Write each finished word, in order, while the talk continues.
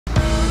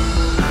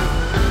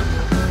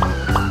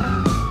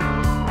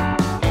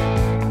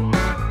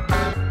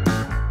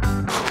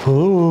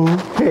Hello.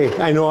 Hey,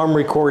 I know I'm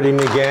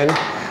recording again.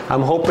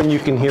 I'm hoping you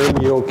can hear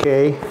me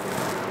okay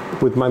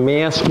with my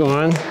mask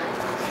on,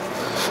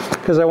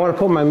 because I want to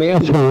put my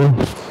mask on.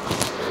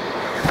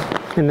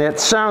 And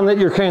that sound that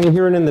you're kind of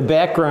hearing in the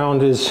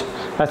background is,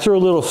 I threw a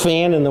little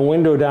fan in the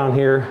window down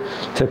here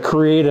to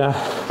create a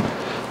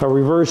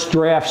reverse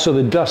draft so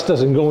the dust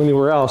doesn't go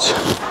anywhere else.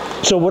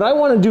 So what I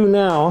want to do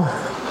now,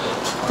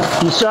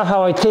 you saw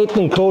how I taped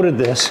and coated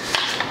this,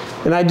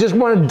 and I just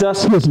want to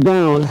dust this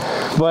down,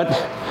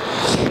 but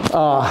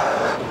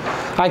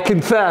I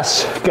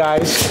confess,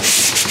 guys,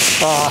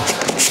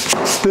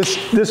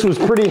 this was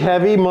pretty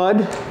heavy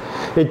mud.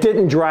 It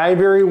didn't dry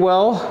very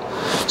well.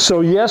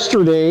 So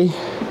yesterday,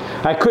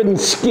 I couldn't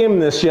skim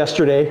this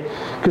yesterday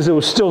because it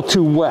was still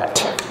too wet.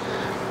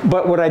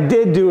 But what I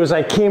did do is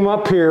I came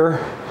up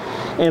here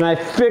and I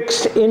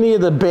fixed any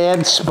of the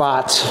bad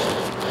spots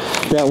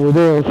that were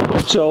there.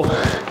 So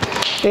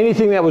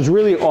anything that was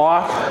really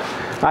off,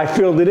 I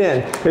filled it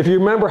in. If you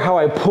remember how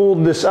I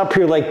pulled this up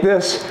here like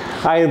this,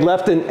 I had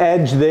left an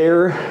edge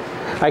there.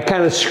 I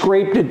kind of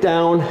scraped it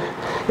down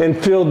and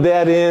filled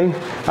that in.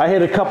 I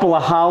had a couple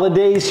of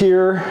holidays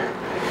here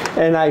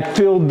and I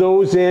filled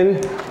those in,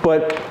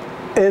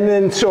 and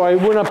then so I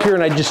went up here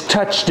and I just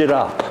touched it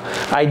up.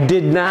 I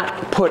did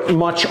not put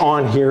much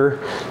on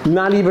here,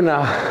 not even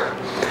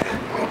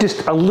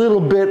just a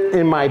little bit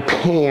in my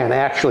pan,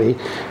 actually.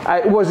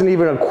 It wasn't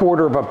even a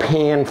quarter of a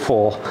pan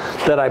full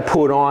that I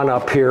put on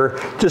up here,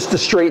 just to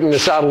straighten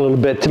this out a little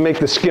bit, to make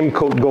the skim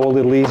coat go a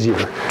little easier.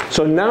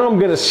 So now I'm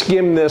gonna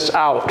skim this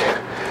out.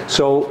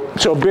 So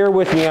bear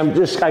with me, I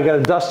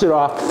gotta dust it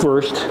off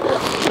first,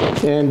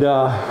 and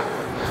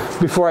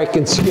before I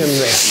can skim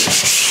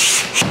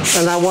this.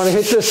 And I wanna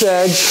hit this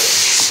edge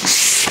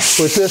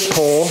with this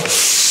pole.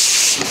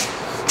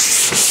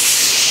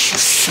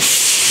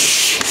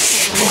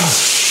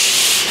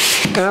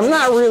 And I'm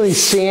not really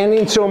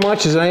sanding so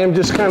much as I am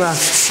just kind of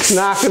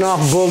knocking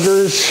off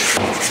boogers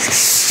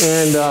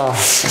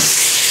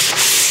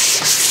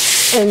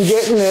and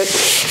getting it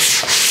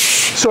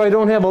so I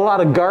don't have a lot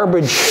of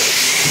garbage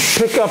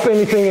pick up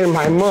anything in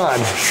my mud.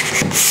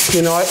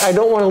 You know, I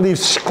don't want to leave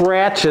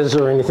scratches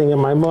or anything in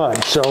my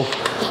mud. So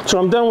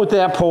I'm done with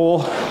that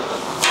pole.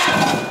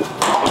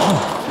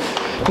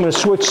 I'm going to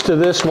switch to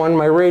this one,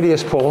 my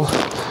radius pole.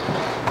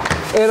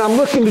 And I'm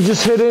looking to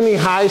just hit any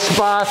high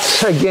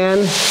spots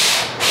again.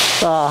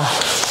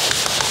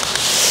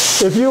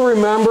 If you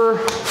remember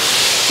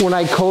when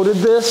I coated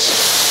this,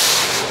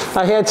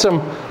 I had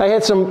some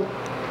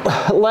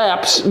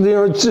laps, you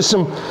know, just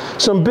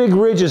some big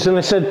ridges, and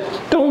I said,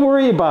 don't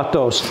worry about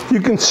those. You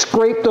can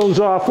scrape those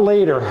off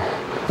later.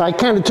 I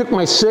kind of took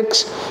my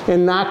 6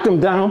 and knocked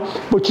them down,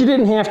 but you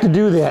didn't have to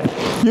do that.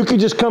 You could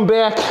just come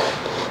back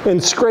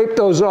and scrape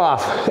those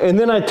off. And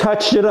then I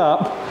touched it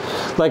up,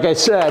 like I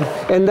said,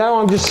 and now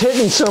I'm just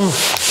hitting some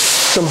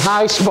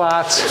high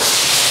spots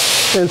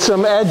and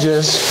some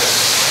edges.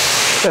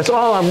 That's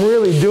all I'm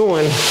really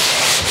doing.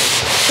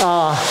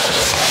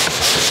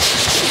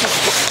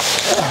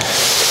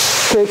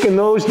 Taking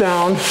those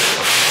down,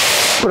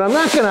 but I'm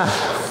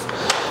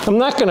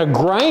not gonna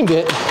grind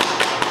it,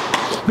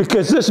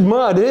 because this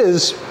mud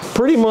is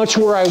pretty much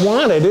where I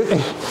want it.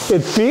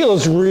 It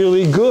feels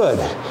really good,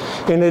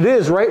 and it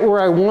is right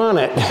where I want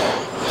it.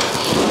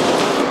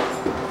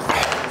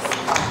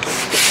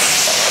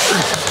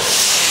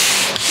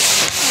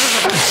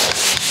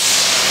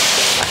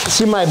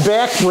 See my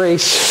back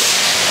brace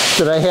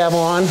that I have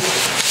on,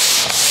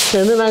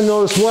 and then I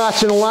noticed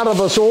watching a lot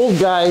of us old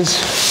guys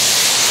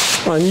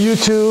on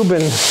YouTube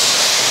and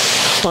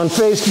on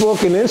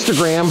Facebook and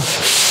Instagram,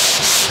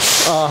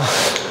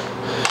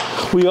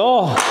 we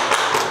all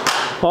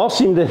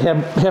seem to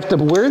have to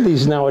wear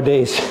these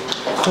nowadays.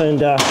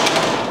 And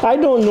I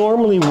don't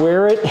normally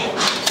wear it,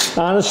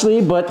 honestly,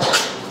 but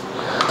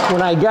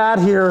when I got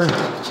here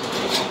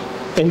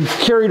and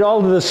carried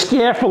all of the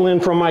scaffolding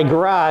from my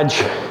garage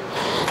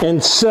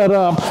and set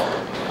up,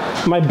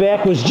 my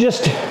back was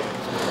just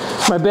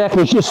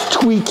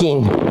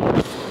tweaking.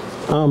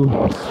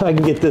 I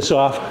can get this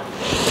off.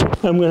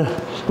 I'm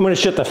gonna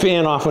shut the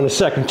fan off in a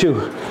second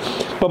too.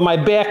 But my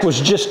back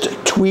was just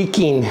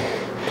tweaking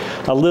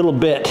a little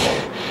bit,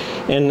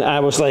 and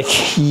I was like,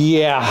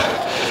 yeah,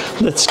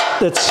 let's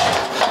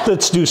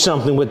do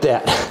something with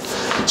that.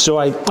 So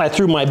I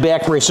threw my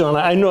back brace on.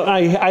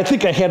 I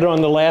think I had it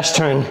on the last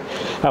time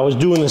I was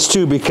doing this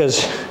too,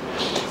 because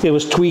it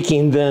was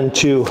tweaking then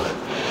too.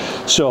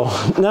 So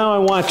now I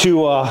want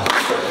to,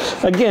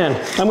 again,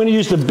 I'm going to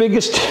use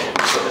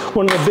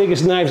one of the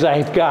biggest knives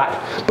I've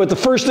got. But the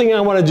first thing I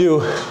want to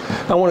do,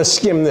 I want to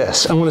skim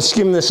this. I want to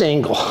skim this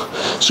angle.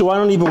 So I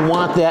don't even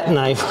want that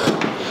knife.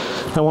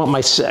 I want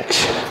my 6.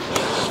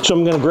 So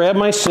I'm going to grab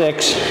my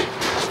 6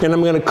 and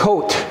I'm going to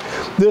coat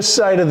this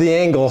side of the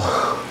angle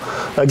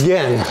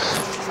again.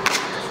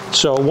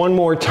 So one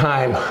more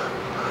time,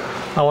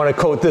 I want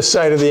to coat this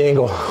side of the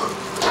angle.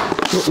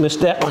 Missed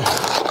that one.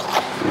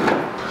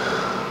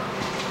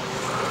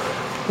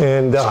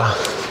 And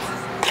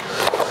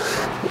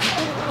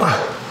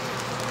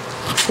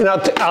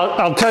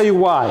I'll tell you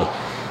why.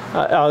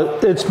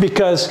 It's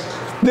because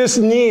this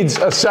needs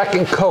a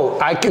second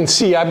coat. I can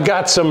see I've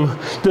got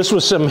this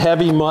was some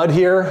heavy mud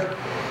here,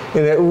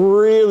 and it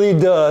really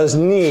does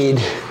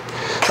need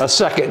a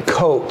second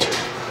coat.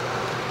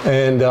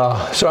 And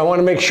so I want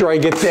to make sure I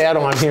get that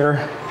on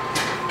here.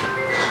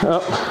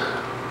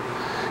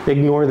 Oh,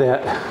 ignore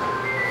that.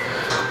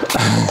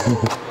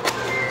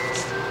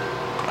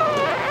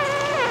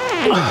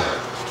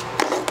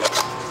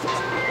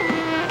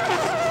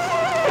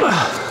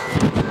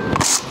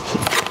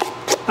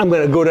 I'm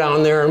going to go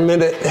down there in a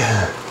minute,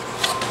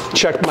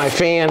 check my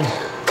fan,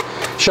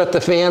 shut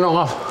the fan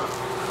off,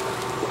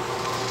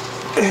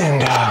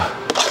 and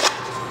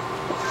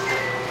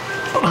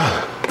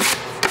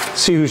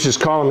see who's just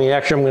calling me.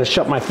 Actually, I'm going to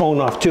shut my phone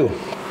off too.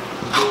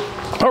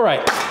 All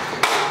right,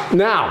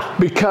 now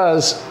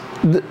because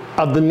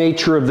of the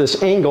nature of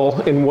this angle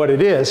and what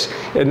it is,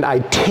 and I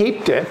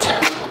taped it,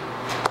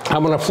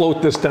 I'm going to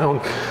float this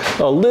down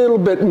a little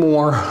bit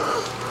more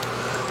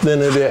than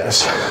it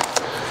is.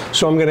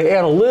 So I'm going to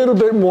add a little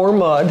bit more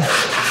mud,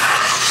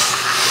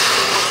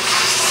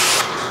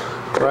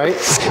 right?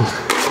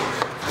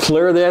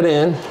 Flare that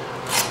in.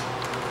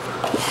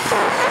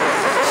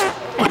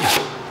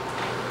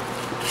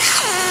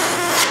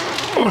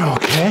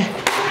 Okay.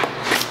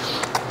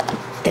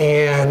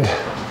 And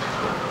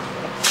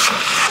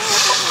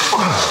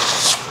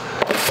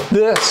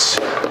this,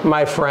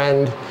 my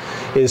friend,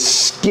 is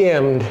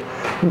skimmed,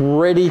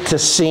 ready to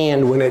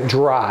sand when it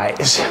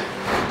dries.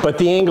 But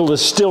the angle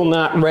is still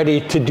not ready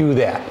to do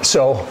that.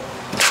 So,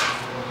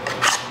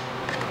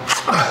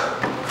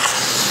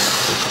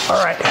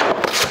 all right.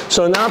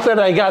 So now that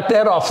I got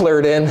that all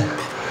flared in,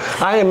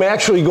 I am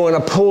actually going to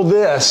pull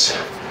this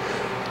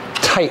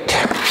tight.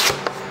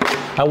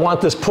 I want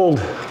this pulled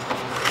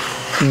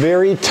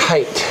very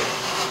tight.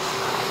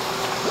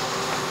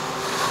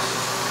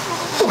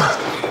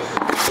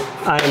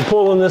 I am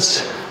pulling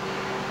this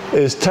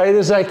as tight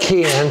as I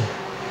can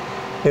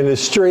and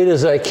as straight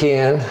as I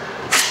can.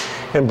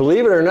 And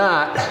believe it or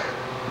not,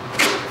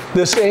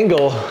 this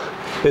angle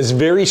is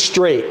very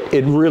straight.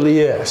 It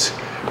really is.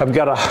 I've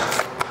got a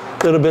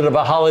little bit of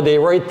a holiday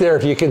right there,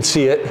 if you can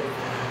see it.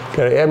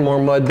 Got to add more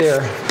mud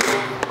there.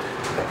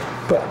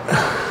 But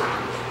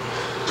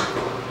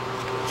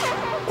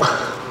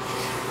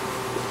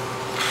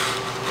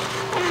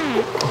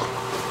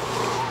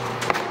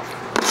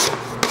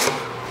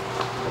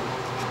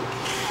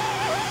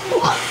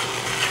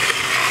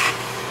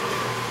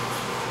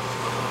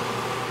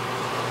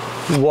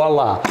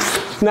voila.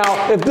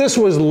 Now, if this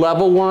was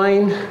level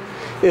line,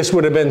 this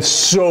would have been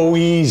so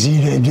easy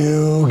to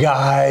do,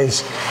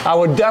 guys. I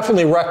would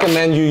definitely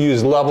recommend you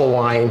use level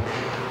line,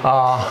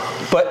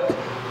 but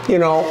you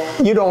know,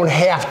 you don't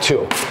have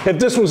to. If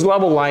this was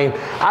level line,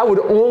 I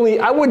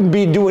wouldn't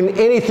be doing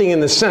anything in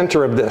the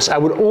center of this. I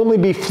would only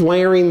be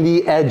flaring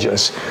the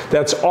edges.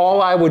 That's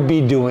all I would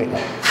be doing.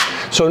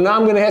 So now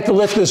I'm gonna have to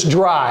let this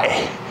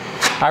dry.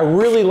 I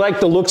really like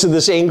the looks of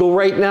this angle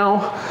right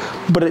now,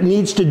 but it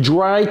needs to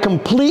dry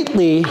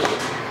completely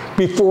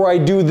before I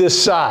do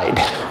this side.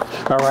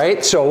 All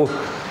right, so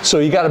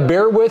you got to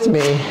bear with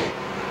me.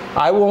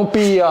 I won't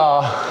be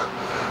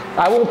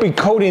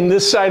coating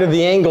this side of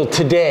the angle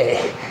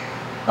today.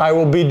 I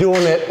will be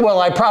doing it. Well,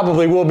 I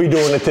probably will be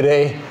doing it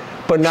today,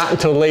 but not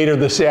until later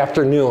this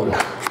afternoon,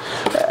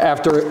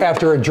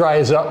 after it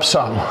dries up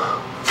some.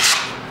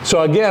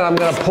 So again, I'm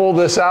going to pull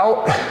this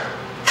out,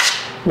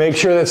 make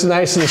sure that's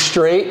nice and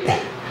straight,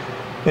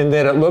 and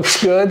that it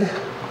looks good.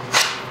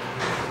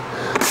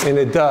 And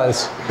it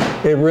does.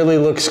 It really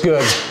looks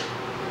good.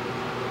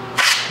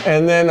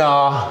 And then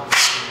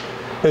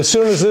as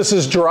soon as this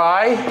is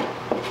dry,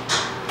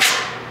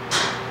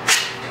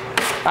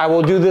 I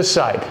will do this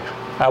side.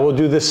 I will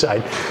do this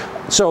side.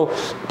 So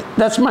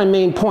that's my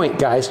main point,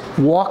 guys.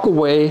 Walk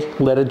away,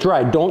 let it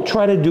dry. Don't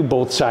try to do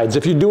both sides.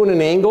 If you're doing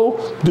an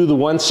angle, do the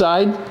one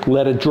side,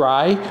 let it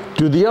dry,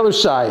 do the other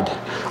side,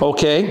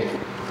 okay?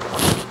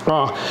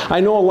 I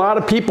know a lot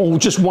of people who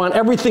just want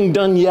everything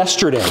done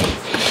yesterday.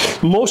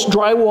 Most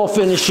drywall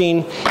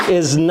finishing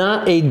is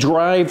not a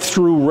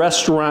drive-through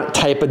restaurant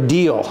type of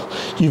deal.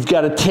 You've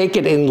got to take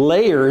it in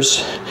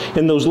layers,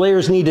 and those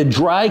layers need to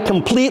dry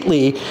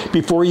completely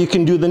before you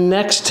can do the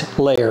next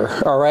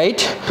layer, all right?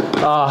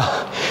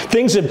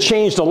 Things have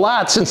changed a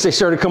lot since they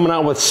started coming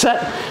out with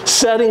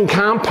setting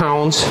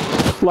compounds,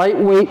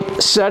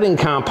 lightweight setting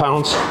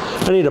compounds.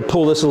 I need to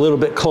pull this a little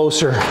bit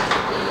closer.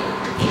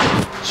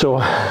 So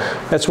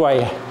that's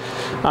why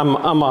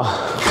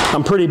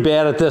I'm pretty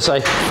bad at this.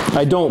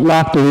 I don't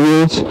lock the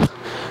wheels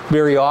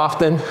very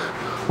often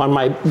on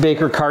my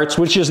Baker carts,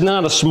 which is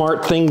not a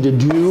smart thing to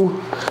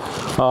do.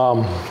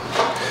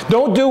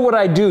 Don't do what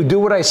I do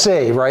what I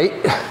say, right?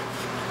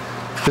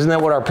 Isn't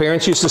that what our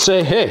parents used to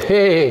say?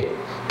 Hey,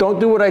 don't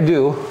do what I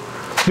do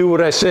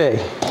what I say.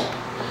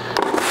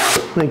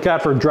 Thank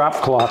God for drop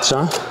cloths,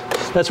 huh?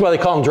 That's why they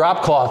call them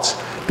drop cloths,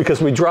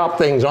 because we drop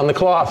things on the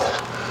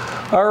cloth.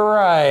 All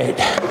right,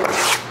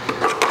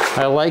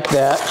 I like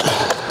that.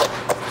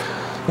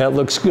 That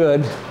looks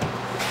good.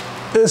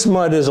 this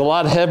mud is a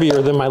lot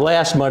heavier than my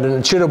last mud, and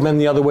it should have been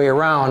the other way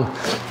around.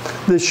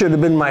 This should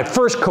have been my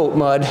first coat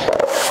mud,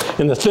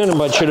 and the thinner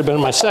mud should have been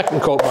my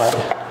second coat mud.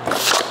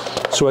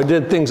 So I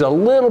did things a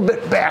little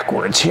bit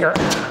backwards here.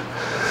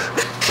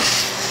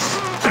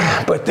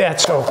 But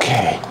that's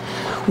okay.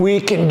 We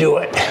can do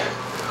it.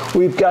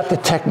 We've got the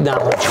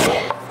technology.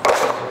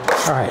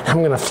 All right,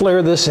 I'm gonna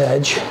flare this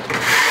edge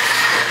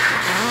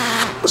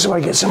so I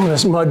get some of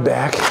this mud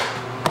back.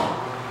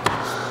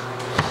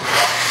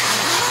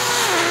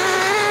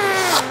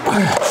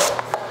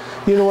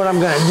 You know what I'm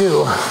gonna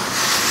do?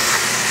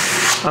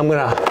 I'm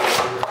gonna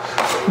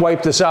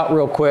wipe this out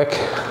real quick,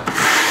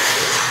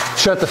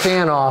 shut the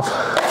fan off,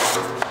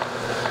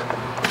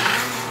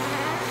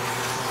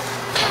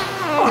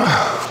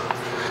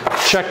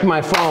 check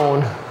my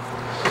phone,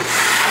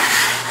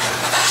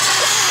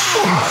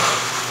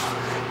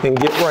 and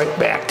get right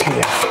back to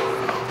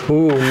you.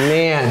 Ooh,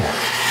 man,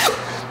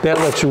 that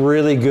looks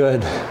really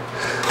good.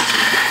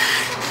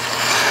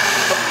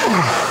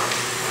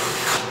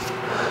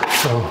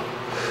 So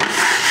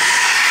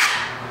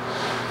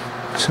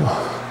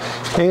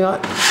hang on.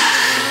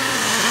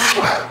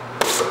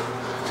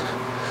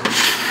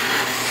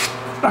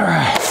 All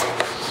right,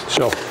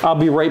 so I'll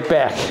be right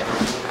back.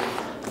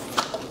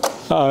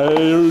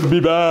 I'll be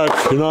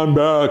back, and I'm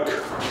back.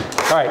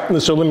 All right,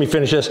 so let me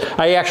finish this.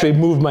 I actually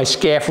moved my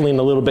scaffolding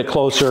a little bit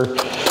closer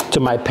to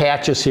my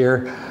patches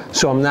here,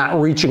 so I'm not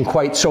reaching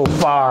quite so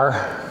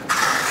far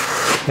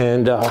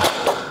and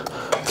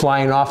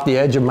flying off the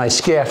edge of my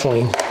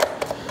scaffolding.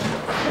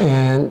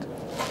 And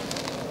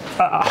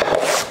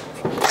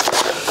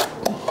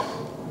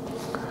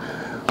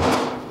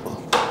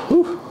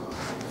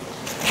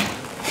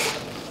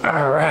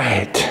all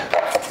right.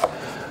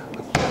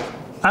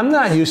 I'm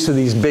not used to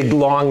these big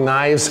long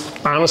knives.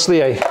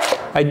 Honestly,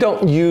 I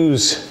don't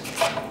use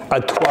a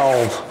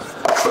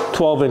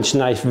 12-inch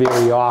knife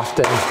very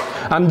often.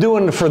 I'm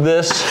doing it for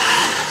this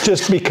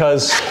just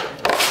because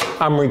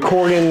I'm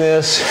recording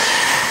this,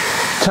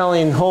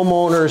 telling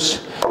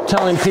homeowners,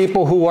 telling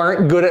people who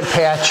aren't good at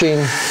patching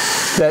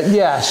that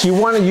yes, you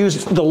want to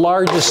use the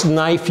largest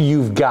knife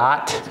you've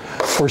got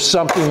for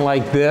something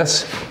like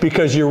this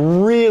because you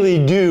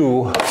really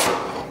do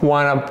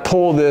want to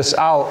pull this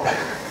out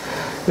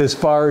as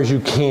far as you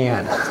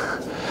can.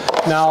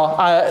 Now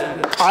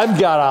I've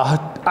got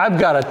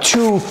a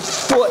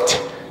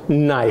 2-foot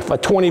knife, a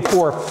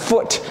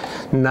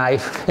 24-foot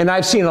knife, and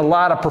I've seen a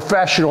lot of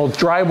professional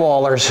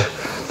drywallers.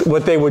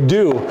 What they would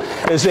do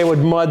is they would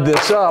mud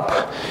this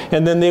up,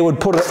 and then they would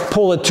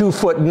pull a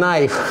 2-foot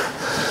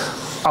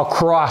knife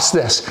across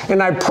this.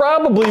 And I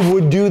probably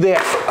would do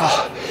that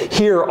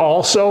here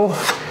also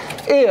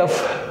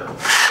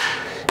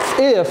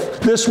if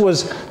this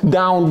was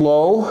down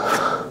low,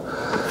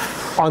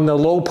 on the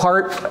low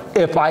part,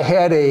 if I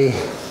had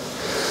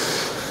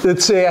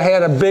let's say I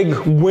had a big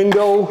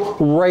window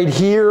right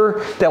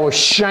here that was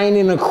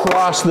shining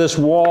across this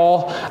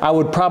wall, I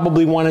would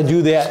probably want to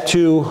do that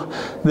too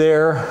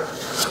there.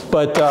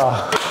 But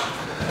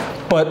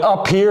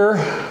up here,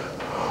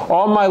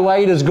 all my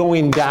light is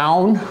going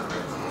down.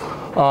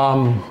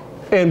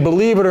 And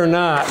believe it or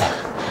not,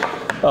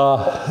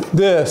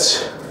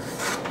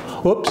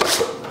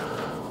 whoops.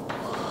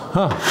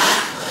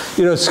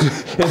 You know,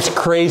 it's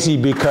crazy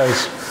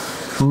because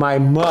my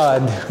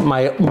mud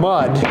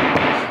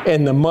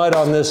and the mud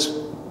on this,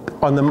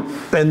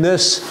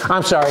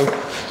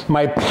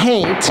 my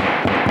paint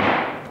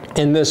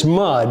and this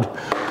mud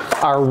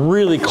are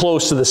really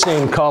close to the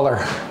same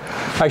color.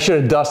 I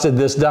should have dusted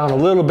this down a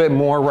little bit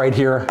more right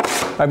here.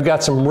 I've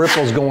got some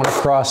ripples going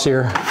across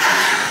here.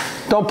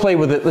 Don't play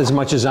with it as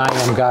much as I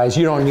am, guys.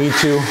 You don't need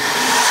to.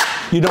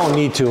 You don't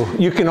need to.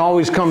 You can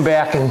always come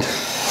back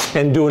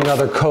and do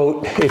another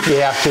coat if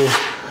you have to.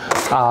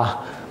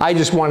 I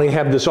just want to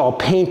have this all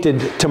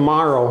painted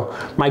tomorrow.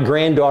 My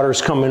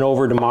granddaughter's coming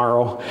over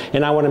tomorrow,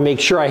 and I want to make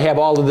sure I have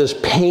all of this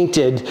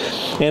painted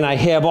and I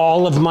have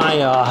all of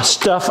my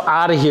stuff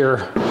out of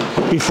here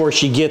before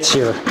she gets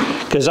here.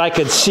 Because I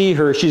could see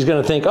her, she's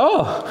going to think,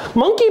 oh,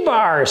 monkey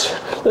bars.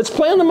 Let's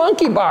play on the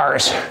monkey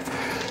bars.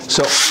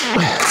 So,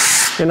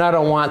 and I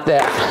don't want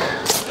that.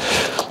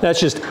 That's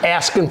just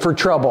asking for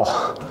trouble.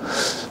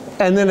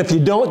 And then if you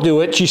don't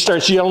do it, she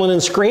starts yelling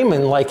and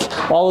screaming like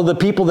all of the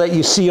people that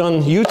you see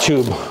on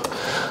YouTube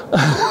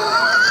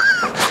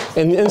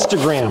and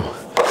Instagram.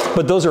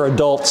 But those are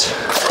adults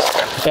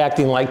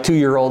acting like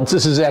 2-year-olds.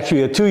 This is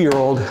actually a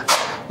 2-year-old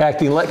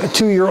acting like a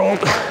 2-year-old.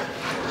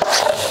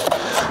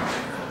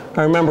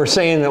 I remember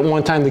saying that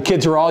one time the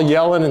kids were all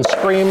yelling and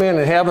screaming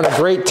and having a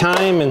great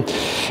time,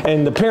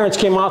 and the parents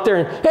came out there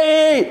and,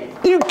 hey,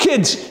 you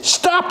kids,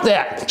 stop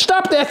that.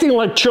 Stop acting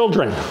like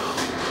children.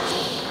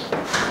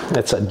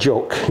 That's a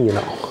joke, you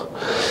know.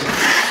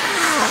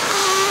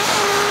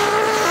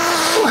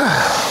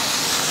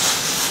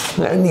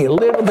 I need a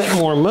little bit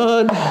more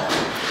mud.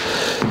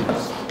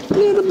 A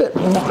little bit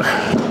more.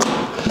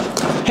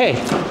 Hey,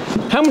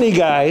 how many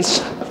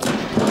guys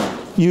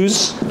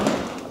use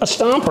a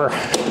stomper?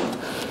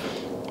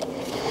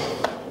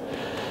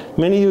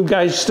 Many of you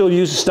guys still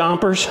use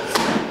stompers?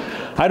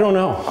 I don't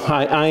know.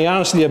 I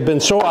honestly have been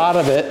so out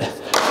of it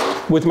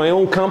with my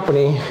own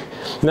company,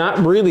 not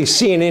really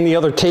seeing any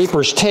other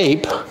tapers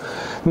tape,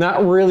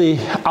 not really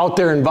out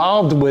there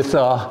involved with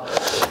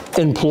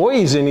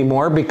employees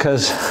anymore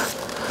because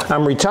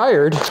I'm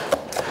retired.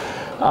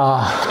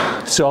 But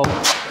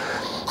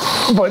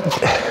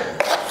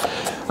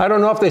I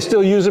don't know if they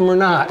still use them or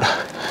not.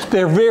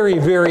 They're very,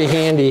 very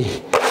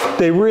handy.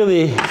 They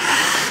really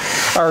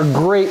are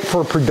great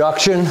for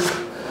production.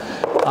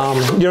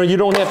 You know, you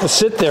don't have to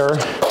sit there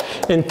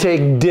and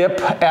take dip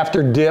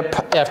after dip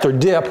after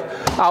dip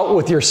out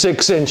with your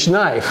 6-inch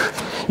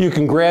knife. You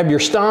can grab your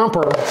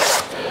stomper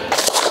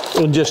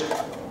and just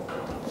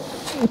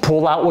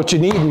pull out what you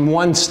need in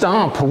one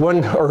stomp,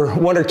 one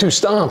or two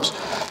stomps,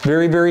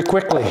 very, very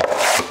quickly.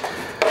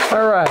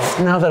 All right,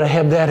 now that I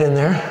have that in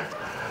there,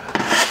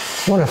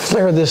 I want to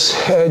flare this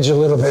edge a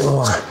little bit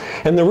more.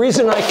 And the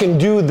reason I can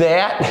do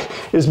that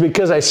is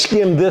because I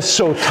skimmed this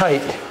so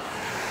tight.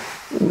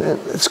 And then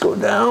let's go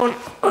down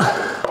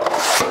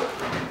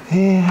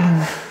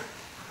and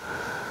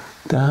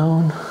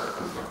down.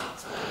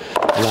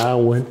 And I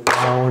went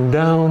down,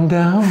 down,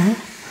 down,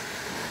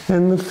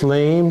 and the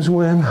flames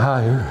went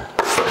higher.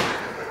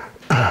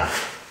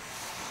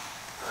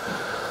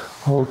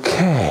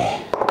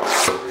 Okay.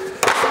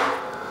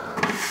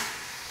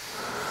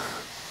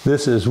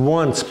 This is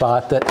one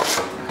spot that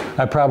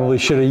I probably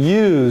should have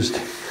used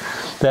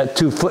that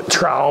 2-foot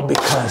trowel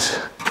because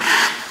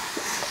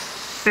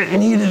it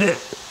needed it.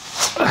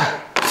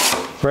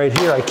 Right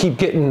here, I keep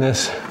getting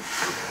this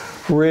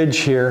ridge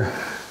here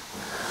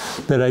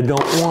that I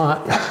don't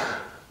want.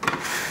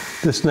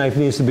 This knife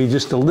needs to be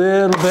just a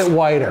little bit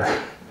wider.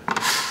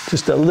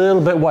 Just a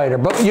little bit wider.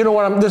 But you know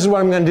what, this is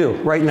what I'm gonna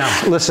do right now.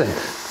 Listen.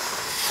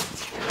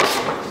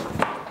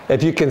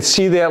 If you can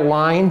see that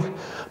line,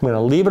 I'm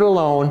gonna leave it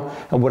alone.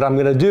 And what I'm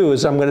gonna do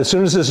is as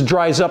soon as this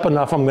dries up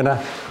enough, I'm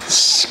gonna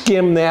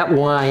skim that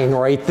line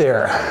right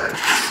there.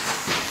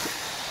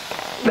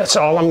 That's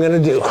all I'm gonna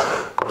do.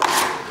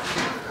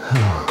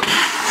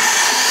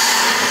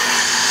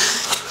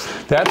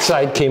 That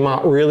side came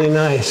out really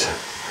nice.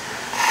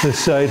 This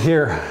side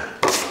here.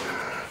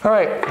 All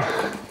right,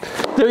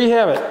 there you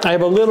have it. I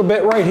have a little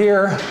bit right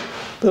here,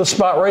 little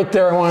spot right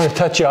there I want to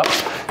touch up.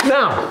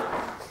 Now,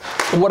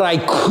 what I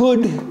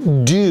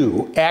could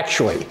do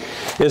actually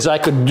is I'm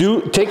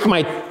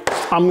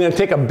gonna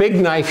take a big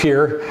knife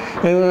here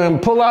and I'm gonna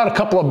pull out a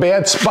couple of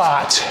bad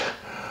spots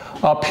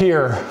up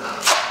here.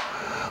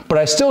 But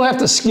I still have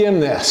to skim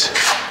this,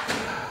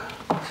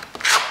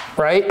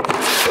 right?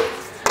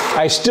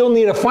 I still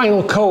need a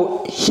final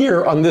coat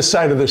here on this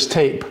side of this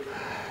tape.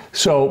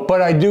 So,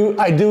 but I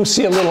do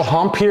see a little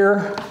hump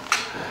here,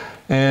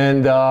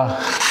 and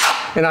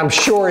I'm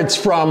sure it's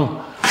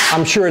from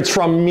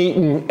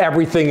meeting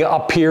everything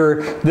up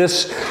here.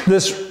 This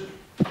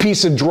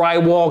piece of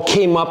drywall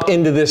came up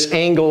into this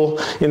angle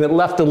and it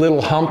left a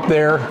little hump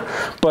there.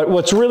 But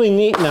what's really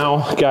neat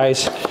now,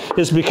 guys,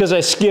 is because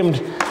I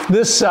skimmed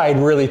this side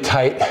really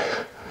tight,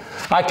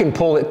 I can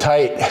pull it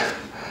tight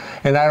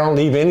and I don't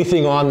leave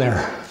anything on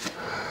there.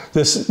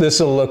 This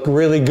will look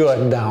really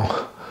good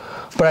now.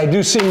 But I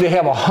do seem to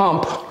have a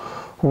hump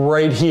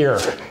right here.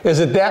 Is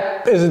it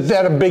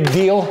that a big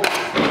deal?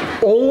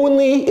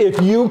 Only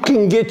if you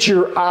can get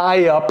your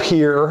eye up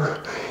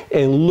here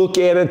and look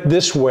at it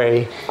this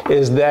way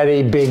is that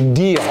a big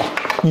deal.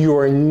 You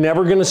are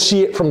never gonna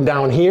see it from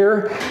down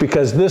here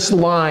because this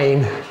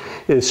line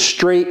is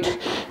straight,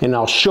 and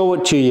I'll show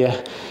it to you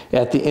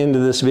at the end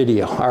of this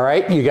video. All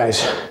right, you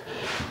guys,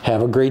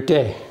 have a great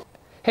day.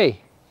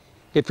 Hey,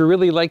 if you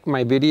really like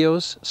my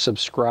videos,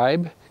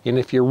 subscribe. And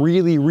if you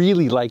really,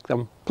 really like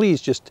them,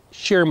 please just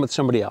share them with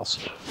somebody else.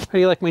 How do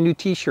you like my new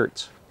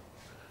t-shirts?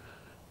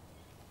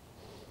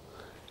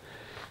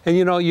 And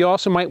you know, you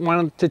also might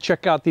want to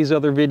check out these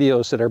other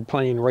videos that are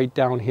playing right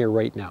down here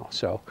right now.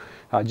 So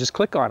just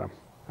click on them,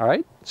 all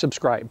right?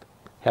 Subscribe.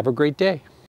 Have a great day.